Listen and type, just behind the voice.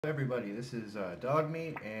Everybody, this is Dog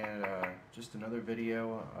Meat and just another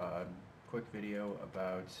video, quick video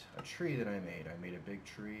about a tree that I made. I made a big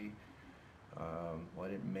tree. Well, I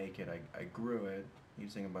didn't make it. I grew it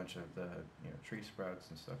using a bunch of the tree sprouts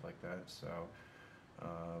and stuff like that. So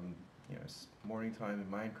it's morning time in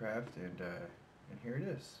Minecraft, and here it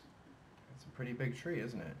is. It's a pretty big tree,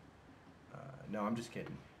 isn't it? No, I'm just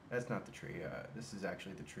kidding. That's not the tree. This is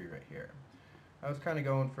actually the tree right here. I was kind of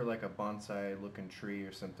going for like a bonsai looking tree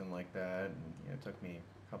or something like that, and it took me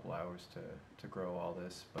a couple hours to grow all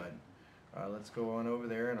this, but let's go on over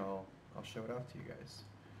there and I'll show it off to you guys.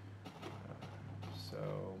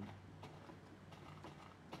 So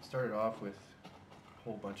started off with a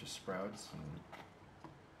whole bunch of sprouts, and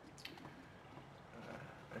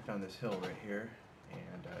I found this hill right here,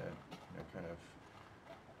 and kind of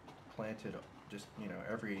planted just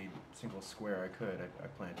every single square I could. I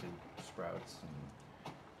planted sprouts,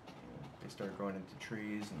 and they started growing into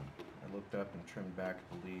trees, and I looked up and trimmed back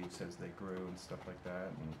the leaves as they grew and stuff like that.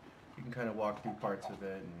 And you can kind of walk through parts of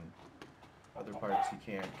it, and other parts you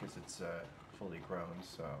can't because it's fully grown.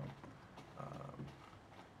 So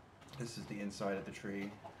this is the inside of the tree.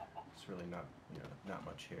 It's really not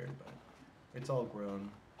much here, but it's all grown.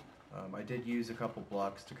 I did use a couple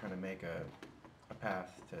blocks to kind of make a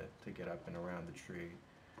path to get up and around the tree,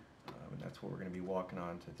 and that's what we're going to be walking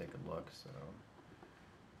on to take a look. So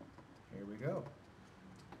here we go.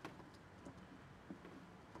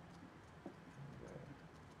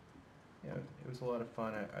 And, it was a lot of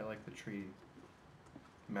fun. I like the tree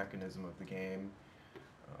mechanism of the game.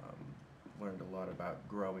 Learned a lot about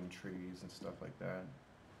growing trees and stuff like that.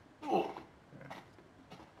 Yeah.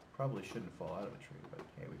 Probably shouldn't fall out of the tree, but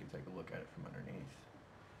hey, we can take a look at it from underneath.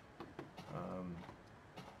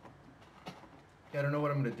 Yeah, I don't know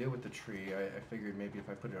what I'm going to do with the tree. I figured maybe if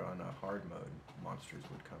I put it on a hard mode, monsters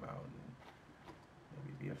would come out and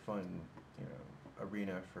maybe be a fun,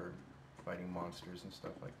 arena for fighting monsters and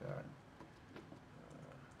stuff like that.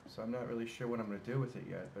 So I'm not really sure what I'm going to do with it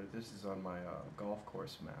yet, but this is on my golf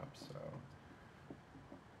course map, so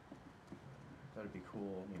that'd be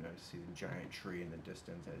cool, to see the giant tree in the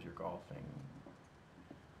distance as you're golfing.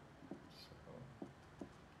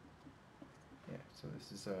 So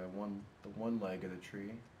this is the one leg of the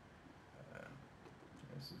tree.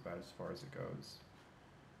 This is about as far as it goes.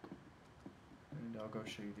 And I'll go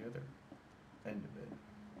show you the other end of it.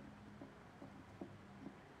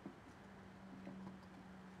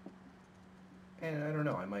 And I don't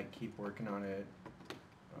know, I might keep working on it.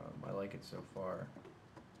 I like it so far.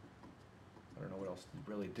 I don't know what else to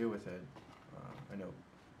really do with it. I know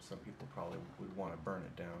some people probably would want to burn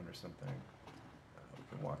it down or something. We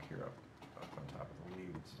can walk here up on top of the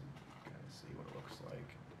leaves and kind of see what it looks like.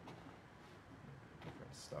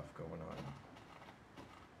 Different stuff going on.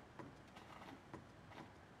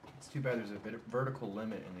 It's too bad there's a vertical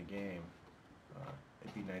limit in the game.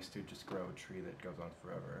 It'd be nice to just grow a tree that goes on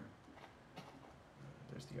forever.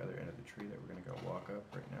 There's the other end of the tree that we're going to go walk up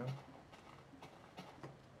right now.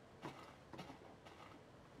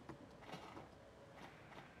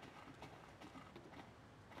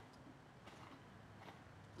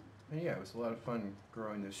 And yeah, it was a lot of fun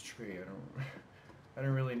growing this tree. I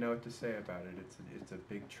don't really know what to say about it. It's a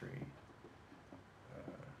big tree.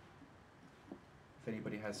 If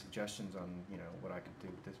anybody has suggestions on what I could do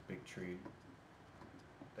with this big tree,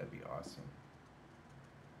 that'd be awesome.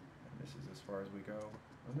 And this is as far as we go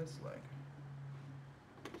on this leg.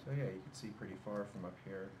 So yeah, you can see pretty far from up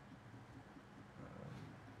here.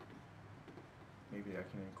 Maybe I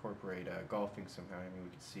can incorporate golfing somehow. I mean, we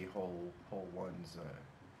could see hole one's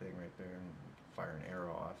thing right there, and we can fire an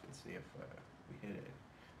arrow off and see if we hit it.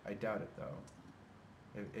 I doubt it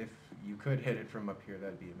though. If you could hit it from up here,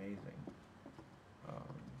 that'd be amazing.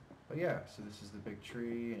 But yeah, so this is the big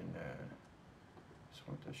tree, and just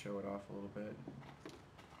wanted to show it off a little bit.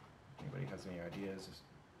 If anybody has any ideas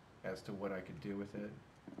as to what I could do with it,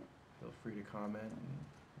 feel free to comment and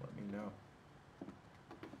let me know.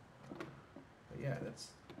 But yeah, that's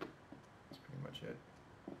pretty much it.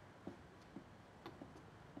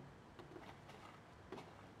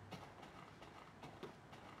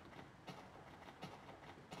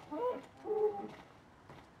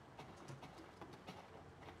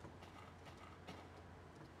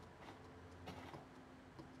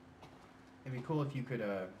 It'd be cool if you could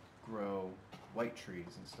grow white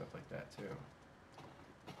trees and stuff like that too.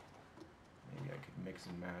 Maybe I could mix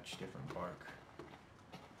and match different bark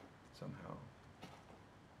somehow.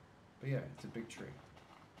 But yeah, it's a big tree.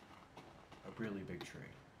 A really big tree.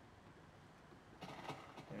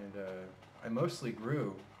 And I mostly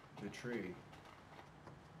grew the tree.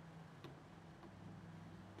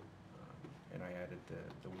 And I I added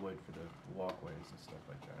the wood for the walkways and stuff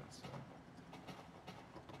like that, so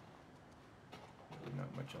really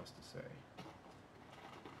not much else to say.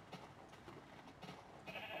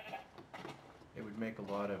 It would make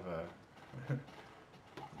a lot of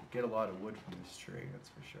get a lot of wood from this tree, that's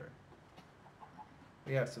for sure.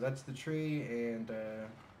 But yeah, so that's the tree, and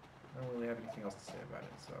I don't really have anything else to say about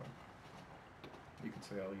it, so you can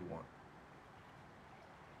say all you want.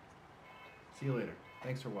 See you later.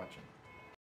 Thanks for watching.